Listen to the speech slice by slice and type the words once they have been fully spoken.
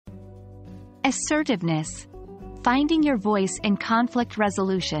Assertiveness. Finding your voice in conflict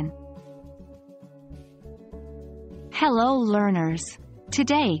resolution. Hello, learners.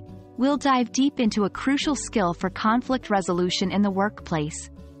 Today, we'll dive deep into a crucial skill for conflict resolution in the workplace: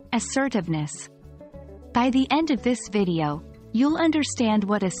 assertiveness. By the end of this video, you'll understand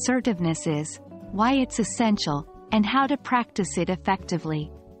what assertiveness is, why it's essential, and how to practice it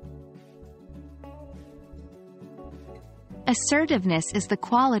effectively. Assertiveness is the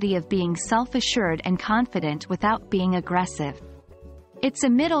quality of being self-assured and confident without being aggressive. It's a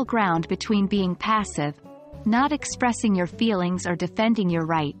middle ground between being passive, not expressing your feelings or defending your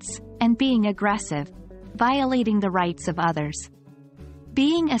rights, and being aggressive, violating the rights of others.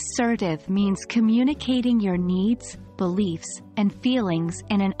 Being assertive means communicating your needs, beliefs, and feelings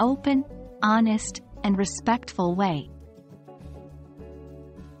in an open, honest, and respectful way.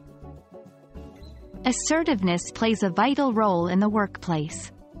 Assertiveness plays a vital role in the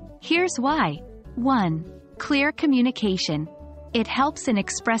workplace. Here's why. 1. Clear communication. It helps in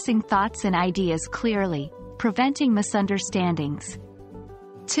expressing thoughts and ideas clearly, preventing misunderstandings.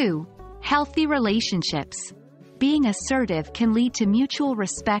 2. Healthy relationships. Being assertive can lead to mutual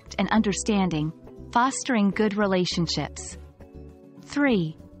respect and understanding, fostering good relationships.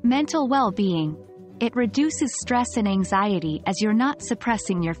 3. Mental well-being. It reduces stress and anxiety as you're not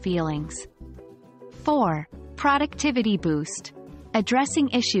suppressing your feelings. 4. Productivity boost. Addressing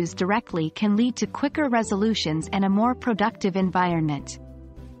issues directly can lead to quicker resolutions and a more productive environment.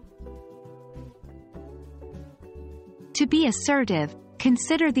 To be assertive,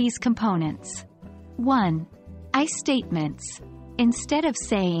 consider these components. 1. I statements. Instead of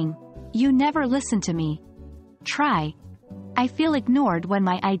saying, "You never listen to me," try, "I feel ignored when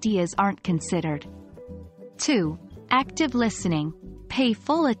my ideas aren't considered." 2. Active listening. Pay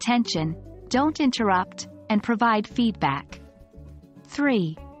full attention, don't interrupt, and provide feedback.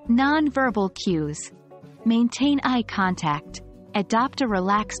 3. Non-verbal cues. Maintain eye contact, adopt a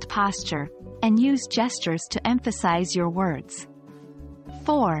relaxed posture, and use gestures to emphasize your words.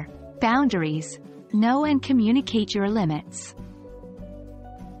 4. Boundaries. Know and communicate your limits.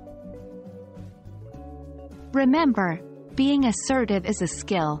 Remember, being assertive is a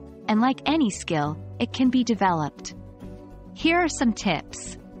skill, and like any skill, it can be developed. Here are some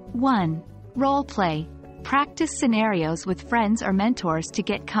tips. 1. Role play. Practice scenarios with friends or mentors to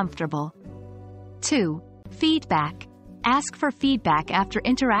get comfortable. 2. Feedback. Ask for feedback after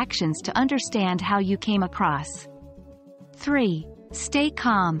interactions to understand how you came across. 3. Stay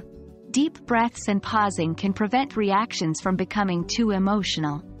calm. Deep breaths and pausing can prevent reactions from becoming too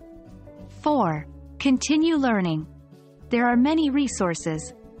emotional. 4. Continue learning. There are many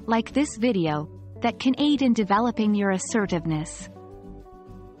resources, like this video, that can aid in developing your assertiveness.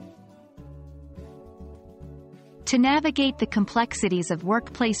 To navigate the complexities of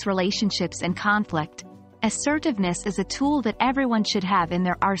workplace relationships and conflict, assertiveness is a tool that everyone should have in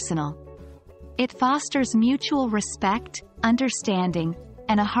their arsenal. It fosters mutual respect, understanding,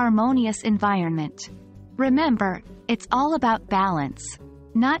 and a harmonious environment. Remember, it's all about balance.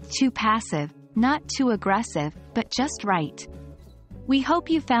 Not too passive, not too aggressive, but just right. We hope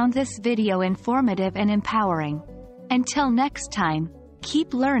you found this video informative and empowering. Until next time,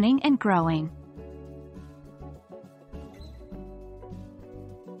 keep learning and growing.